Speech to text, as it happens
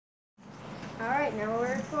Alright, now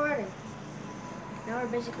we're recording. Now we're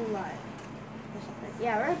basically live.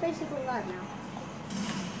 Yeah, we're basically live now.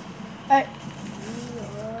 Alright. We are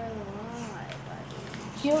live,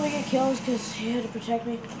 buddy. He only get kills because he had to protect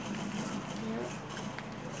me. Yep.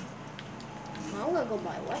 I'm gonna go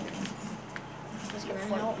buy a weapon. It's gonna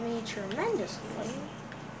help me tremendously.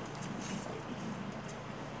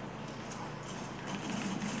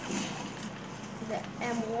 The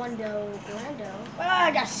M1 Glando. Ah,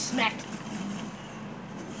 I got smacked.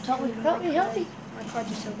 Help me, help me, help me. My card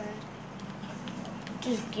is so bad.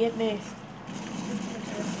 Just get me.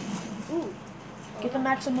 Ooh. Get the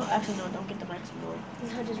maximum. Actually, no, don't get the maximum.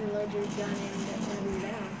 Now just reload your gun and that's gonna be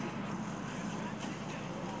down.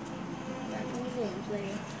 Back in the game,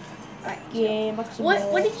 player. Alright. Yeah, maximum.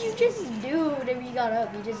 What did you just do whenever you got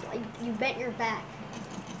up? You just you bent your back.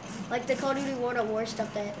 Like the Call of Duty World at War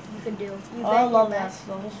stuff that you could do. You Oh, I bent love your that back.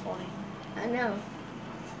 stuff. It's funny. I know.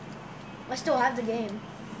 I still have the game.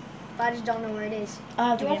 But I just don't know where it is. I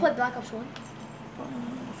have Do the you want to game. play Black Ops 1?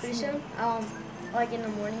 Pretty soon? Like in the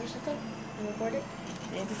morning or something? And record it?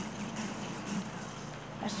 Maybe.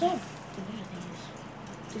 I still have three of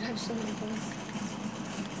these. Dude, I have so many things.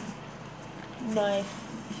 Knife.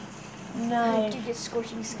 I Knife. do get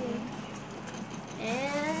scorching skin.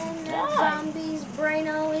 And that Die. zombie's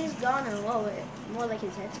braino is gone. Whoa, wait. More like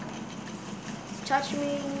his head's gone. Touch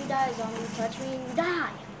me and you die, zombie. Touch me and you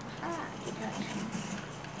die. Ah, good touch.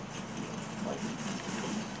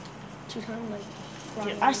 Two-time, like,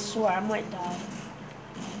 Dude, I swear I might die.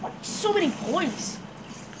 What? So many points.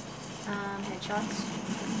 Headshots.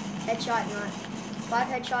 Headshot, not. 5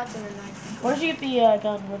 headshots and a knife. Where'd you get the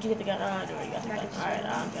gun? Where'd you get the gun? Oh, I know where you got the gun. Alright,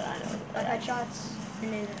 I'm good. I know. 5 headshots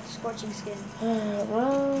and then a scorching skin.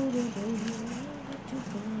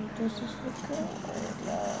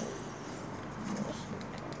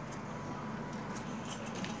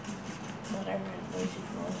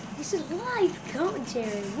 This is live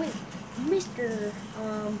commentary with Mr.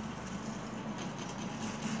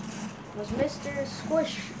 Was Mr.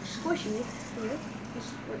 Squishy here?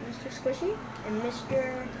 Mr. Squishy and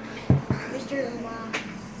Mr.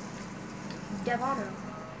 Devano.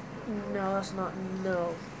 No, that's not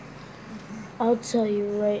no. I'll tell you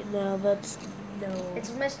right now, that's no.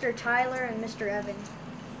 It's Mr. Tyler and Mr. Evan.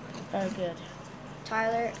 Oh, good.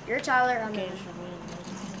 Tyler, you're Tyler, I'm Okay, Evan.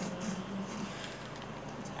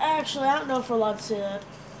 actually, I don't know if we're allowed to say that.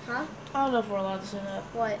 Huh? I don't know if we're allowed to say that.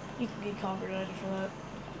 What? You can get copyrighted for that.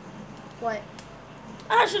 What?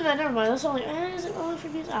 Actually, no, never mind. That's only. Is it only for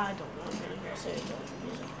music? I don't know. I'm gonna say it's only for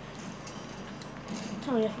music.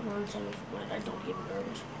 Tell me if I'm wrong. Tell me if I'm right. I don't give a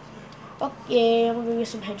garbage. Okay, I'm gonna go get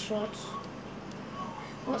some headshots.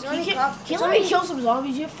 Well, It's can only you cop- can it's let me only- kill some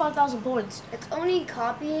zombies? You have 5,000 points. It's only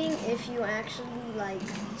copying if you actually like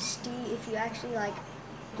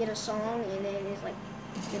get a song and then it's like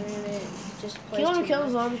and then it just plays. Can you let me too kill the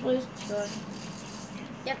much. zombies, please? Sure.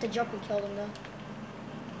 You have to jump and kill them though.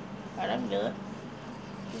 Alright, I can do it.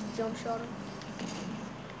 Just jump shot them.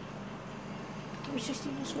 Give me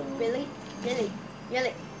 16 this one. Really?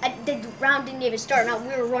 The round didn't even start. Now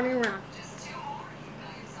we were running around.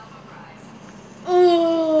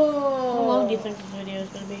 Oh! How long do you think this video is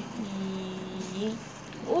gonna be?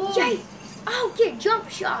 Yay! Oh, get jump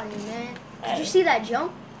shotting, man. Did you see that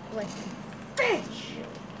jump? Like, bitch!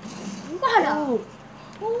 What up? Ooh.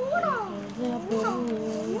 What up? Get out of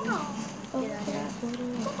here.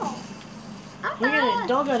 You're gonna,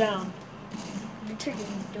 don't go down. The chicken,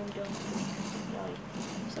 dum-dum.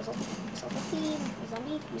 So salty. So salty.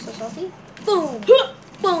 Zombie, you so salty. Boom!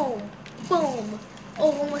 Boom! Boom! Oh,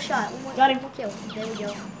 one more shot. One more, Got him. One more kill. There we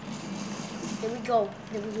go. There we go.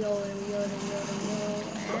 There we go. There we go. There we go. There we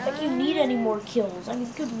go. I don't think you need any more kills. I mean,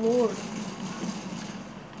 good lord.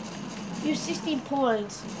 You have 16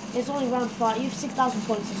 points. It's only round 5. You have 6,000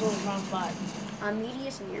 points. It's only round 5. I'm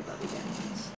Medius and you're Bubby Dance.